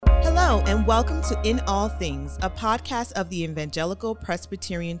Hello, and welcome to In All Things, a podcast of the Evangelical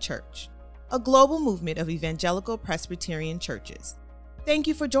Presbyterian Church, a global movement of evangelical Presbyterian churches. Thank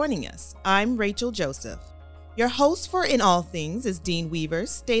you for joining us. I'm Rachel Joseph. Your host for In All Things is Dean Weaver,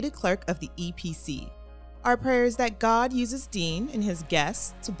 stated clerk of the EPC. Our prayer is that God uses Dean and his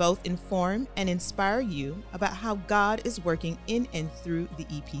guests to both inform and inspire you about how God is working in and through the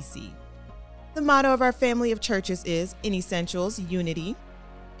EPC. The motto of our family of churches is, in essentials, unity;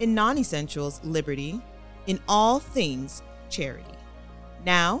 in non-essentials, liberty; in all things, charity.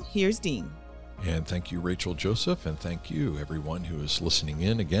 Now, here's Dean. And thank you, Rachel Joseph, and thank you, everyone who is listening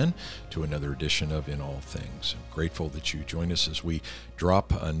in again to another edition of In All Things. I'm grateful that you join us as we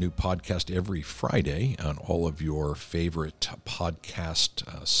drop a new podcast every Friday on all of your favorite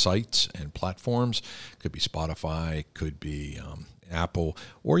podcast sites and platforms. Could be Spotify, could be Apple,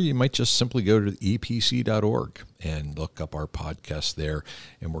 or you might just simply go to epc.org and look up our podcast there.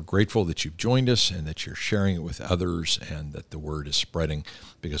 And we're grateful that you've joined us and that you're sharing it with others and that the word is spreading,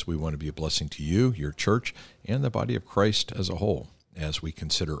 because we want to be a blessing to you, your church, and the body of Christ as a whole as we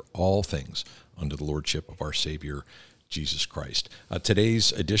consider all things under the lordship of our Savior, Jesus Christ.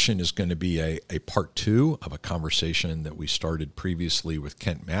 Today's edition is going to be a part two of a conversation that we started previously with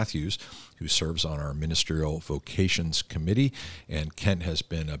Kent Mathews, who serves on our Ministerial Vocations Committee. And Kent has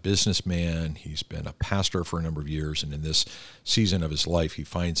been a businessman, he's been a pastor for a number of years, and in this season of his life, he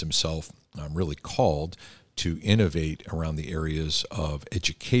finds himself really called to innovate around the areas of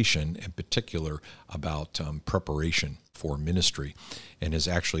education, in particular about preparation for ministry, and has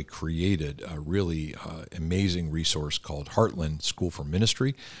actually created a really amazing resource called Heartland School for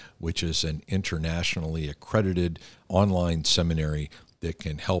Ministry, which is an internationally accredited online seminary that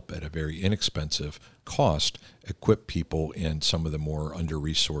can help at a very inexpensive cost equip people in some of the more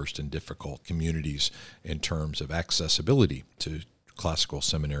under-resourced and difficult communities in terms of accessibility to classical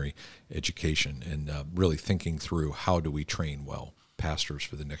seminary education, and really thinking through how do we train well pastors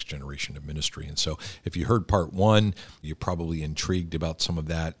for the next generation of ministry. And so if you heard part one, you're probably intrigued about some of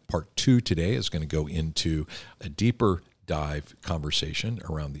that. Part two today is going to go into a deeper dive conversation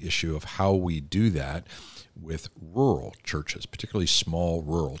around the issue of how we do that with rural churches, particularly small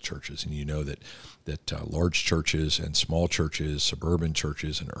rural churches. And you know that large churches and small churches, suburban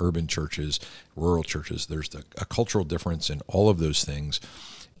churches and urban churches, rural churches, there's a cultural difference in all of those things.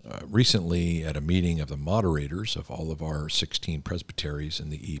 Recently, at a meeting of the moderators of all of our 16 presbyteries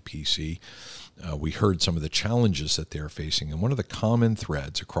in the EPC, we heard some of the challenges that they're facing. And one of the common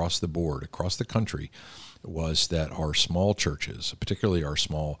threads across the board, across the country, was that our small churches, particularly our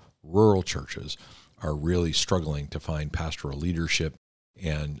small rural churches, are really struggling to find pastoral leadership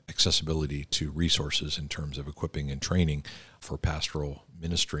and accessibility to resources in terms of equipping and training for pastoral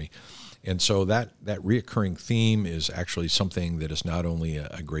ministry. And so that reoccurring theme is actually something that is not only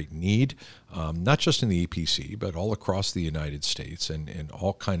a great need, not just in the EPC, but all across the United States and in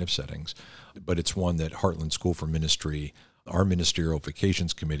all kind of settings, but it's one that Heartland School for Ministry, our Ministerial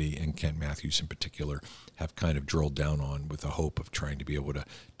Vocations Committee, and Kent Mathews in particular have kind of drilled down on, with the hope of trying to be able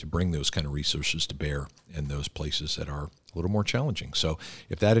to bring those kind of resources to bear in those places that are a little more challenging. So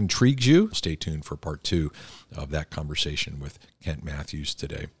if that intrigues you, stay tuned for part two of that conversation with Kent Mathews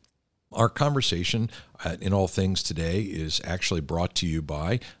today. Our conversation in All Things today is actually brought to you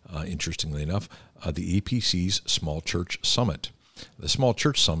by, interestingly enough, the EPC's Small Church Summit. The Small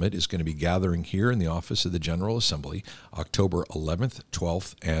Church Summit is going to be gathering here in the office of the General Assembly October 11th,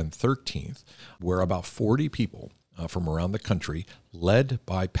 12th, and 13th, where about 40 people from around the country, led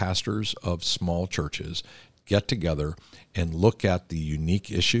by pastors of small churches, get together and look at the unique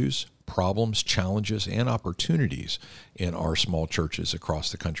issues, problems, challenges, and opportunities in our small churches across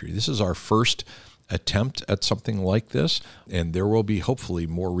the country. This is our first attempt at something like this, and there will be hopefully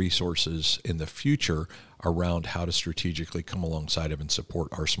more resources in the future around how to strategically come alongside of and support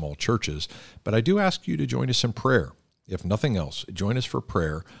our small churches. But I do ask you to join us in prayer. If nothing else, join us for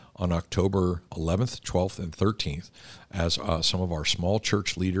prayer on October 11th, 12th, and 13th as some of our small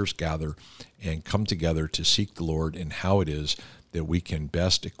church leaders gather and come together to seek the Lord in how it is that we can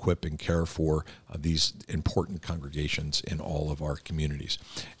best equip and care for these important congregations in all of our communities.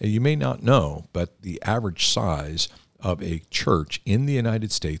 And you may not know, but the average size of a church in the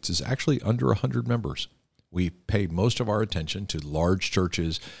United States is actually under 100 members. We pay most of our attention to large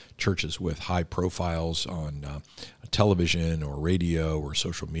churches, churches with high profiles on television or radio or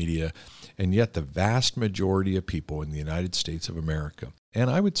social media, and yet the vast majority of people in the United States of America, and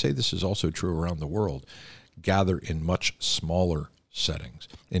I would say this is also true around the world, gather in much smaller settings.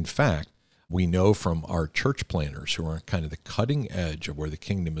 In fact, We know from our church planners who are on kind of the cutting edge of where the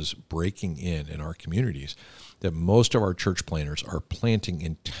kingdom is breaking in our communities that most of our church planners are planting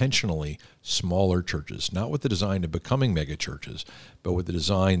intentionally smaller churches, not with the design of becoming mega churches, but with the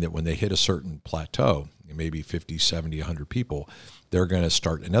design that when they hit a certain plateau, maybe 50, 70, 100 people, they're going to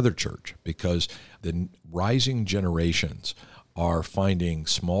start another church because the rising generations are finding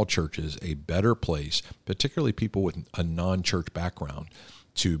small churches a better place, particularly people with a non-church background,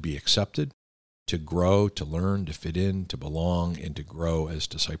 to be accepted, to grow, to learn, to fit in, to belong, and to grow as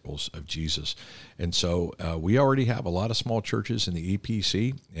disciples of Jesus. And so we already have a lot of small churches in the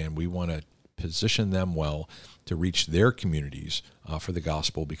EPC, and we want to position them well to reach their communities for the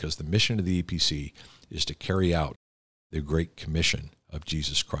gospel, because the mission of the EPC is to carry out the Great Commission of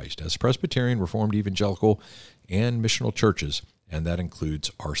Jesus Christ as Presbyterian, Reformed, Evangelical, and missional churches, and that includes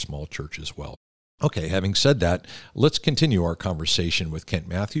our small church as well. Okay, having said that, let's continue our conversation with Kent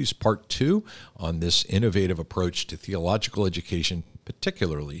Mathews, part 2, on this innovative approach to theological education,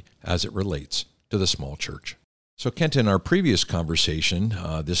 particularly as it relates to the small church. So Kent, in our previous conversation,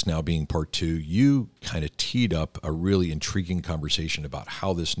 this now being part 2, you kind of teed up a really intriguing conversation about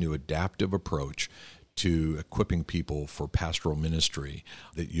how this new adaptive approach to equipping people for pastoral ministry,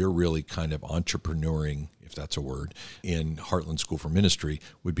 that you're really kind of entrepreneuring, if that's a word, in Heartland School for Ministry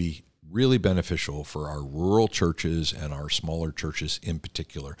would be really beneficial for our rural churches and our smaller churches in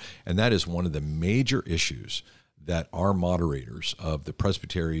particular. And that is one of the major issues that our moderators of the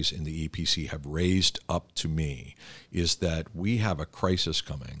presbyteries in the EPC have raised up to me, is that we have a crisis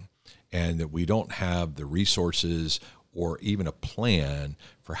coming and that we don't have the resources or even a plan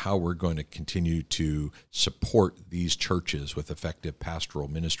for how we're going to continue to support these churches with effective pastoral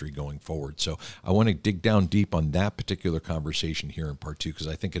ministry going forward. So I want to dig down deep on that particular conversation here in part 2, because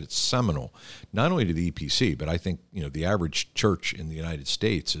I think it's seminal, not only to the EPC, but I think, the average church in the United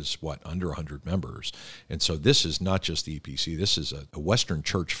States is under 100 members. And so this is not just the EPC, this is a Western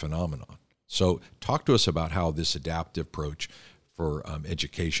church phenomenon. So talk to us about how this adaptive approach for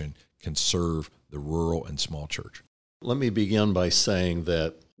education can serve the rural and small church. Let me begin by saying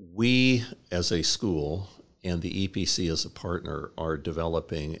that we as a school and the EPC as a partner are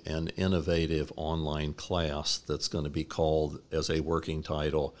developing an innovative online class that's going to be called, as a working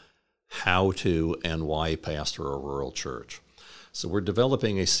title, How to and Why Pastor a Rural Church. So we're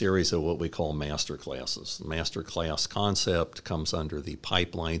developing a series of what we call master classes. The master class concept comes under the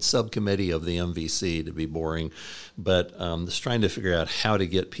pipeline subcommittee of the MVC, to be boring, but just trying to figure out how to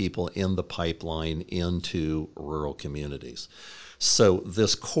get people in the pipeline into rural communities. So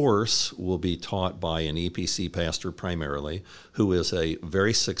this course will be taught by an EPC pastor primarily, who is a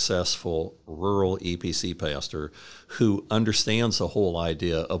very successful rural EPC pastor who understands the whole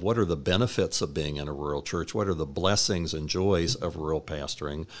idea of what are the benefits of being in a rural church, what are the blessings and joys of rural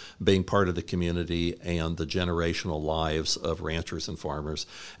pastoring, being part of the community and the generational lives of ranchers and farmers,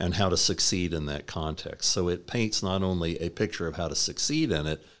 and how to succeed in that context. So it paints not only a picture of how to succeed in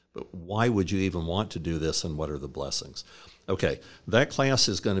it, but why would you even want to do this and what are the blessings? Okay, that class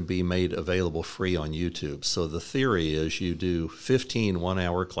is going to be made available free on YouTube. So the theory is you do 15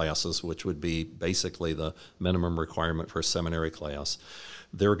 one-hour classes, which would be basically the minimum requirement for a seminary class.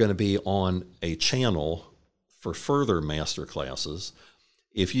 They're going to be on a channel for further master classes.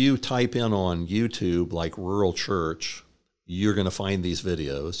 If you type in on YouTube like rural church, you're going to find these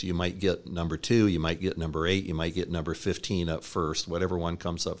videos. You might get number 2, you might get number 8, you might get number 15 up first, whatever one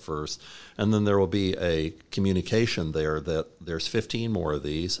comes up first. And then there will be a communication there that there's 15 more of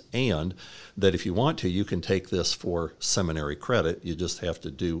these, and that if you want to, you can take this for seminary credit. You just have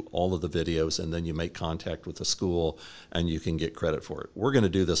to do all of the videos, and then you make contact with the school, and you can get credit for it. We're going to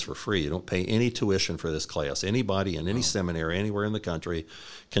do this for free. You don't pay any tuition for this class. Anybody in any seminary anywhere in the country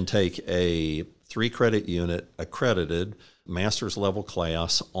can take a 3-credit unit accredited master's level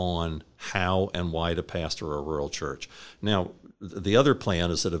class on how and why to pastor a rural church. Now, the other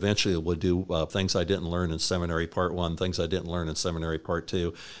plan is that eventually we'll do things I didn't learn in seminary part 1, things I didn't learn in seminary part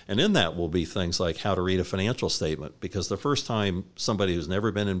 2, and in that will be things like how to read a financial statement, because the first time somebody who's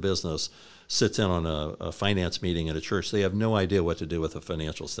never been in business sits in on a finance meeting at a church, they have no idea what to do with a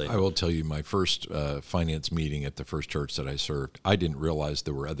financial statement. I will tell you, my first finance meeting at the first church that I served, I didn't realize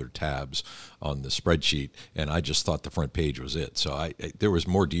there were other tabs on the spreadsheet, and I just thought the front page was it. So there was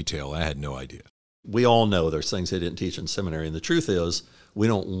more detail. I had no idea. We all know there's things they didn't teach in seminary, and the truth is we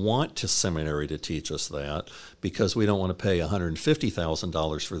don't want seminary to teach us that, because we don't want to pay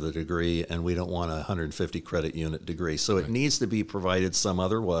 $150,000 for the degree, and we don't want a 150 credit unit degree. So it needs to be provided some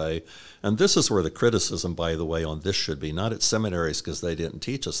other way. And this is where the criticism, by the way, on this should be, not at seminaries because they didn't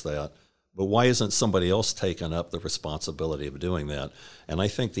teach us that, But why isn't somebody else taking up the responsibility of doing that? And I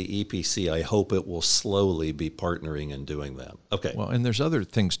think the EPC, I hope it will slowly be partnering in doing that. Okay. Well, and there's other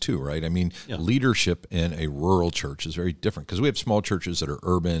things too, right? I mean, leadership in a rural church is very different because we have small churches that are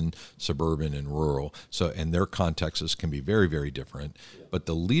urban, suburban, and rural. So, and their contexts can be very, very different. Yeah. But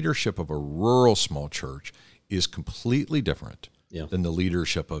the leadership of a rural small church is completely different than the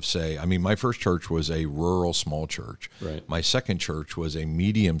leadership of, say, I mean, my first church was a rural small church. Right. My second church was a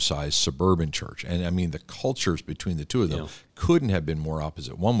medium-sized suburban church. And I mean, the cultures between the two of them couldn't have been more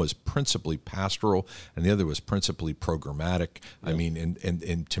opposite. One was principally pastoral, and the other was principally programmatic. I mean,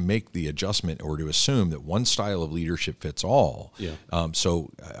 and to make the adjustment or to assume that one style of leadership fits all.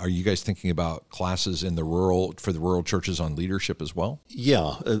 So are you guys thinking about classes in the rural churches on leadership as well?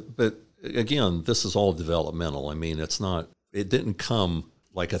 Yeah, but again, this is all developmental. I mean, it didn't come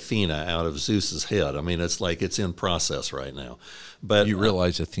like Athena out of Zeus's head. I mean, it's like it's in process right now. But you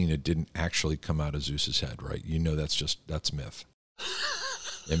realize Athena didn't actually come out of Zeus's head, right? You know that's myth.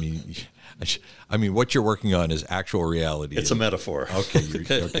 I mean, what you're working on is actual reality. It's a metaphor. Okay.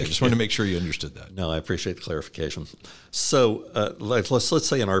 Just want to make sure you understood that. No, I appreciate the clarification. So let's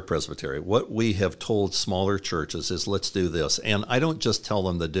say in our presbytery, what we have told smaller churches is let's do this. And I don't just tell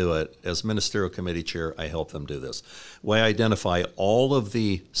them to do it. As ministerial committee chair, I help them do this. We identify all of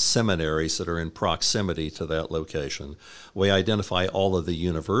the seminaries that are in proximity to that location. We identify all of the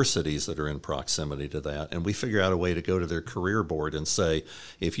universities that are in proximity to that. And we figure out a way to go to their career board and say,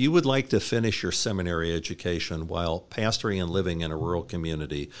 if you would like to finish your seminary education while pastoring and living in a rural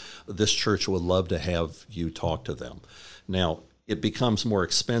community, this church would love to have you talk to them. Now, it becomes more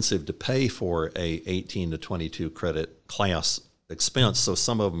expensive to pay for a 18 to 22 credit class expense, so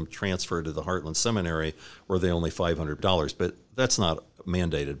some of them transfer to the Heartland Seminary where they only $500, but that's not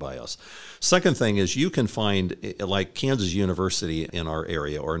mandated by us. Second thing is you can find, like Kansas University in our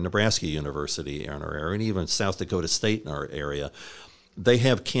area or Nebraska University in our area, and even South Dakota State in our area, they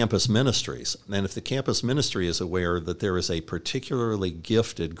have campus ministries. And if the campus ministry is aware that there is a particularly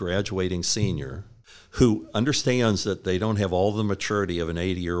gifted graduating senior who understands that they don't have all the maturity of an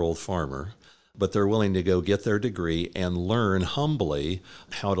 80-year-old farmer, but they're willing to go get their degree and learn humbly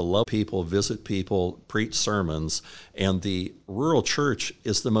how to love people, visit people, preach sermons. And the rural church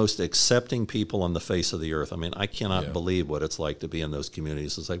is the most accepting people on the face of the earth. I mean, I cannot believe what it's like to be in those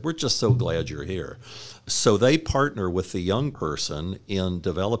communities. It's like, we're just so glad you're here. So they partner with the young person in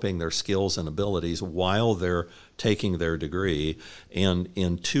developing their skills and abilities while they're taking their degree. And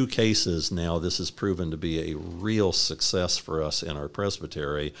in 2 cases now, this has proven to be a real success for us in our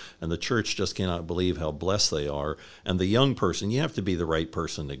presbytery. And the church just cannot believe how blessed they are. And the young person, you have to be the right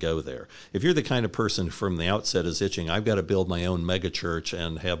person to go there. If you're the kind of person who from the outset is itching, I've got to build my own megachurch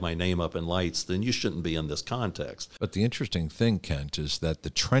and have my name up in lights, then you shouldn't be in this context. But the interesting thing, Kent, is that the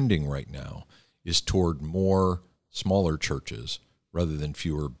trending right now is toward more smaller churches rather than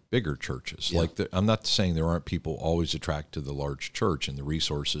fewer bigger churches. Yeah. I'm not saying there aren't people always attracted to the large church and the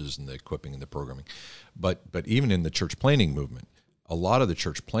resources and the equipping and the programming, but even in the church planning movement, a lot of the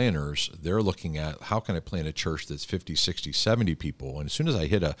church planners, they're looking at how can I plan a church that's 50, 60, 70 people, and as soon as I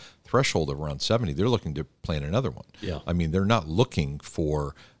hit a threshold of around 70, they're looking to plan another one. Yeah. I mean, they're not looking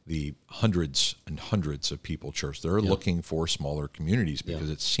for the hundreds and hundreds of people church. They're looking for smaller communities because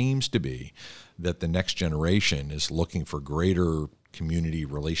it seems to be that the next generation is looking for greater community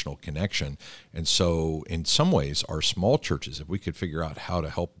relational connection. And so in some ways, our small churches, if we could figure out how to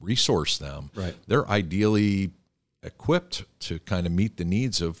help resource them, they're ideally equipped to kind of meet the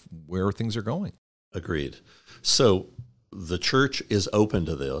needs of where things are going. Agreed. So the church is open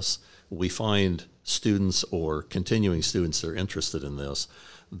to this. We find students or continuing students that are interested in this.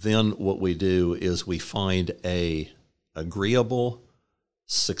 Then what we do is we find a agreeable,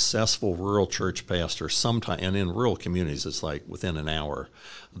 successful rural church pastor sometime, and in rural communities it's like within an hour,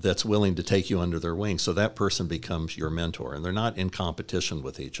 that's willing to take you under their wing. So that person becomes your mentor, and they're not in competition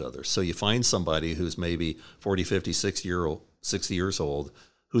with each other. So you find somebody who's maybe 40, 50, 60 years old,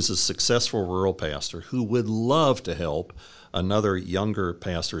 who's a successful rural pastor who would love to help another younger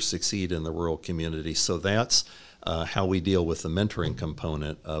pastor succeed in the rural community. So that's how we deal with the mentoring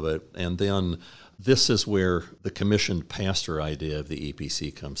component of it. And then this is where the commissioned pastor idea of the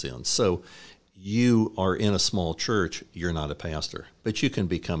EPC comes in. So you are in a small church, you're not a pastor, but you can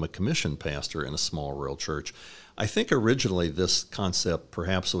become a commissioned pastor in a small rural church. I think originally this concept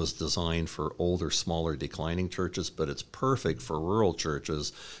perhaps was designed for older, smaller, declining churches, but it's perfect for rural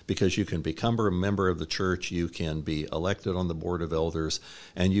churches because you can become a member of the church, you can be elected on the board of elders,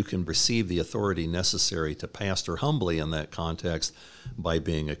 and you can receive the authority necessary to pastor humbly in that context by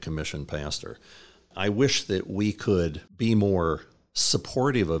being a commissioned pastor. I wish that we could be more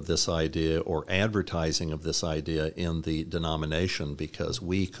supportive of this idea or advertising of this idea in the denomination, because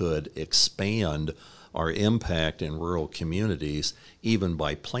we could expand our impact in rural communities even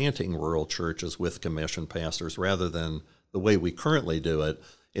by planting rural churches with commissioned pastors, rather than the way we currently do it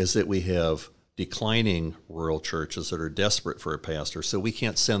is that we have declining rural churches that are desperate for a pastor, so we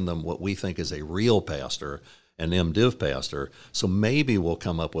can't send them what we think is a real pastor, an MDiv pastor. So maybe we'll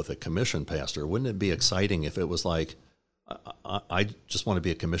come up with a commissioned pastor. Wouldn't it be exciting if it was like, I just want to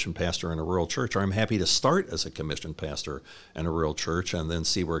be a commissioned pastor in a rural church, or I'm happy to start as a commissioned pastor in a rural church and then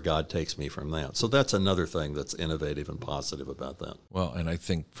see where God takes me from that. So that's another thing that's innovative and positive about that. Well, and I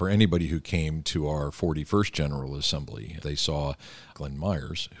think for anybody who came to our 41st General Assembly, they saw Glenn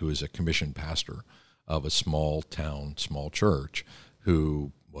Myers, who is a commissioned pastor of a small town, small church,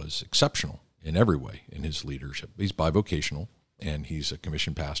 who was exceptional in every way in his leadership. He's bivocational, and he's a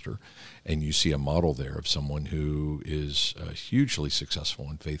commissioned pastor, and you see a model there of someone who is hugely successful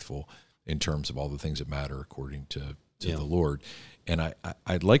and faithful in terms of all the things that matter according to the Lord. And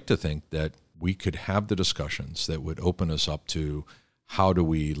I'd like to think that we could have the discussions that would open us up to how do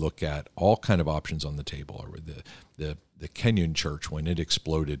we look at all kind of options on the table. Or the Kenyan church, when it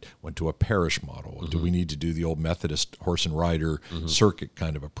exploded, went to a parish model. Mm-hmm. Do we need to do the old Methodist horse and rider circuit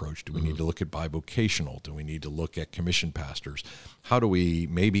kind of approach? Do we need to look at bivocational? Do we need to look at commissioned pastors? How do we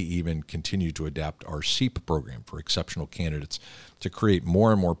maybe even continue to adapt our SEEP program for exceptional candidates to create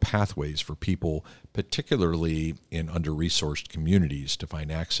more and more pathways for people, particularly in under-resourced communities, to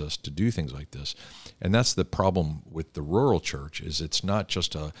find access to do things like this? And that's the problem with the rural church, is it's not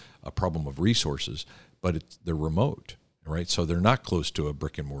just a problem of resources, but they're remote, right? So they're not close to a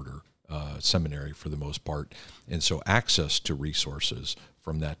brick and mortar seminary for the most part. And so access to resources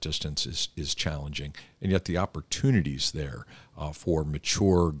from that distance is challenging. And yet the opportunities there for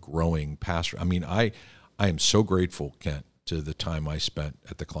mature, growing pastor. I mean, I am so grateful, Kent, to the time I spent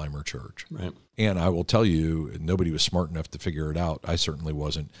at the Clymer Church. Right. And I will tell you, nobody was smart enough to figure it out. I certainly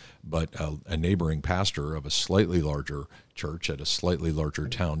wasn't. But a neighboring pastor of a slightly larger church at a slightly larger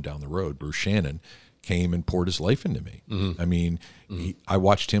town down the road, Bruce Shannon, came and poured his life into me. Mm-hmm. I mean, I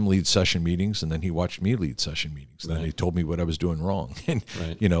watched him lead session meetings, and then he watched me lead session meetings. Right. Then he told me what I was doing wrong. And,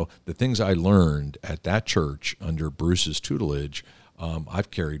 you know, the things I learned at that church under Bruce's tutelage,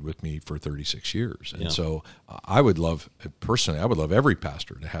 I've carried with me for 36 years. And so I would love every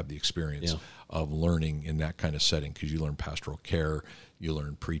pastor to have the experience of learning in that kind of setting, because you learn pastoral care, you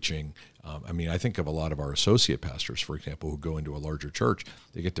learn preaching. I mean, I think of a lot of our associate pastors, for example, who go into a larger church.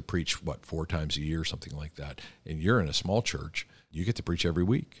 They get to preach, 4 times a year, something like that. And you're in a small church, you get to preach every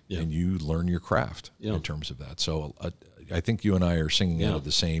week, and you learn your craft in terms of that. So I think you and I are singing out of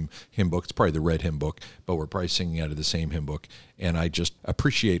the same hymn book. It's probably the red hymn book, but we're probably singing out of the same hymn book. And I just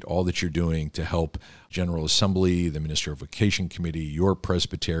appreciate all that you're doing to help General Assembly, the Ministerial Vocation Committee, your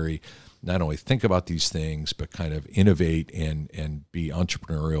presbytery, not only think about these things, but kind of innovate and be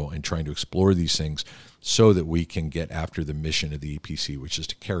entrepreneurial and trying to explore these things so that we can get after the mission of the EPC, which is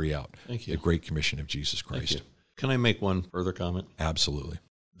to carry out the Great Commission of Jesus Christ. Can I make one further comment? Absolutely.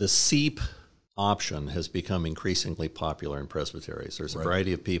 The SEEP option has become increasingly popular in presbyteries. There's a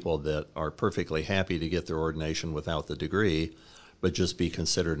variety of people that are perfectly happy to get their ordination without the degree, but just be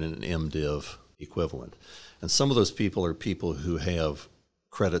considered an MDiv equivalent. And some of those people are people who have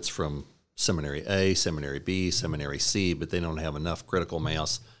credits from Seminary A, Seminary B, Seminary C, but they don't have enough critical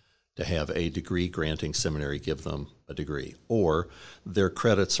mass to have a degree-granting seminary give them a degree. Or their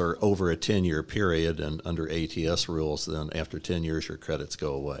credits are over a 10-year period, and under ATS rules, then after 10 years, your credits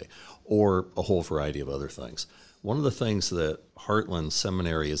go away. Or a whole variety of other things. One of the things that Heartland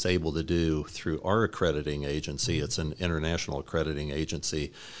Seminary is able to do through our accrediting agency, it's an international accrediting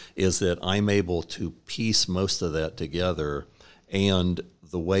agency, is that I'm able to piece most of that together, and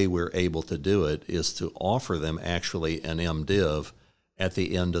the way we're able to do it is to offer them actually an MDiv at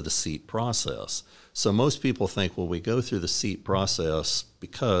the end of the SEEP process. So most people think, well, we go through the SEEP process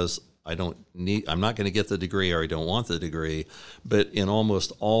because I'm not going to get the degree, or I don't want the degree. But in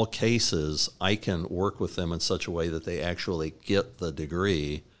almost all cases, I can work with them in such a way that they actually get the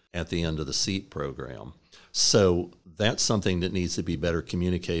degree at the end of the SEEP program. So that's something that needs to be better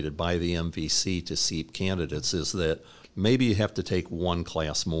communicated by the MVC to SEEP candidates, is that maybe you have to take one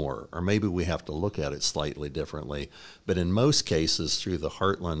class more, or maybe we have to look at it slightly differently. But in most cases, through the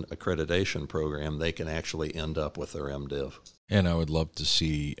Heartland accreditation program, they can actually end up with their MDiv. And I would love to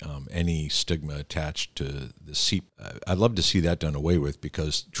see any stigma attached to the SEEP. I'd love to see that done away with,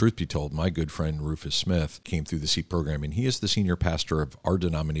 because truth be told, my good friend Rufus Smith came through the SEEP program, and he is the senior pastor of our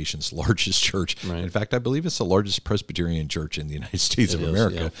denomination's largest church. Right. In fact, I believe it's the largest Presbyterian church in the United States of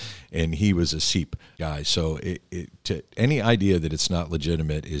America, and he was a SEEP guy. So any idea that it's not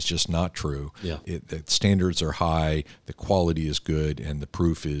legitimate is just not true. Yeah. The standards are high, the quality is good, and the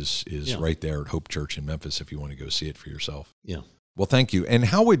proof is right there at Hope Church in Memphis if you want to go see it for yourself. Yeah. Well, thank you. And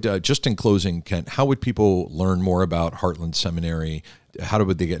how would, just in closing, Kent, how would people learn more about Heartland Seminary? How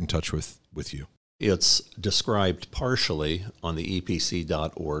would they get in touch with you? It's described partially on the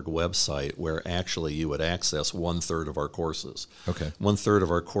epc.org website, where actually you would access 1/3 of our courses. Okay. 1/3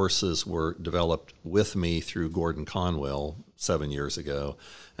 of our courses were developed with me through Gordon Conwell 7 years ago,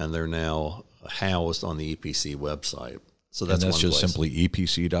 and they're now housed on the EPC website. So that's just place. Simply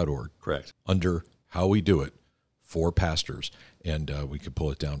epc.org. Correct. Under How We Do It for Pastors, and we could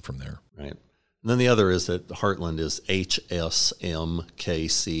pull it down from there. Right. And then the other is that Heartland is hsmkc.org,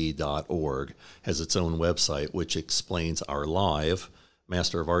 has its own website, which explains our live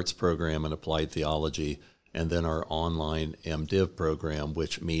Master of Arts program in Applied Theology, and then our online MDiv program,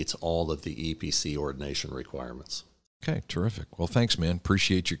 which meets all of the EPC ordination requirements. Okay, terrific. Well, thanks, man.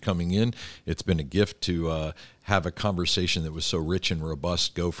 Appreciate you coming in. It's been a gift to have a conversation that was so rich and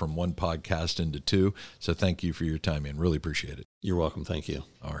robust go from one podcast into two. So thank you for your time, man. Really appreciate it. You're welcome. Thank you.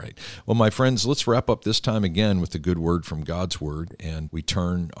 All right. Well, my friends, let's wrap up this time again with a good word from God's Word, and we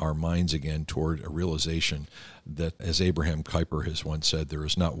turn our minds again toward a realization that, as Abraham Kuyper has once said, there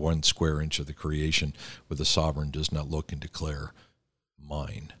is not one square inch of the creation where the sovereign does not look and declare,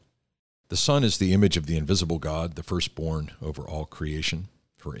 mine. The Son is the image of the invisible God, the firstborn over all creation.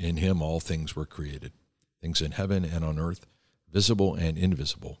 For in him all things were created, things in heaven and on earth, visible and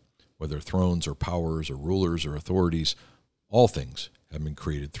invisible, whether thrones or powers or rulers or authorities. All things have been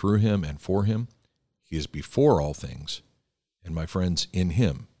created through him and for him. He is before all things. And my friends, in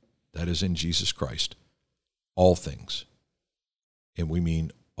him, that is in Jesus Christ, all things, and we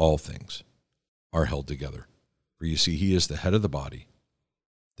mean all things, are held together. For you see, he is the head of the body,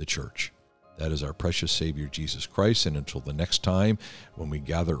 the church. That is our precious Savior, Jesus Christ. And until the next time when we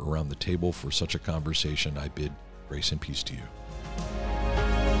gather around the table for such a conversation, I bid grace and peace to you.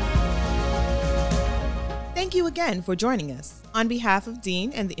 Thank you again for joining us. On behalf of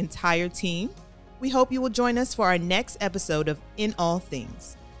Dean and the entire team, we hope you will join us for our next episode of In All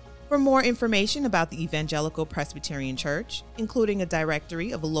Things. For more information about the Evangelical Presbyterian Church, including a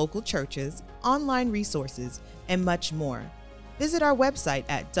directory of local churches, online resources, and much more, visit our website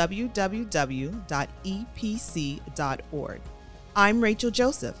at www.epc.org. I'm Rachel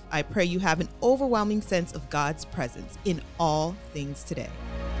Joseph. I pray you have an overwhelming sense of God's presence in all things today.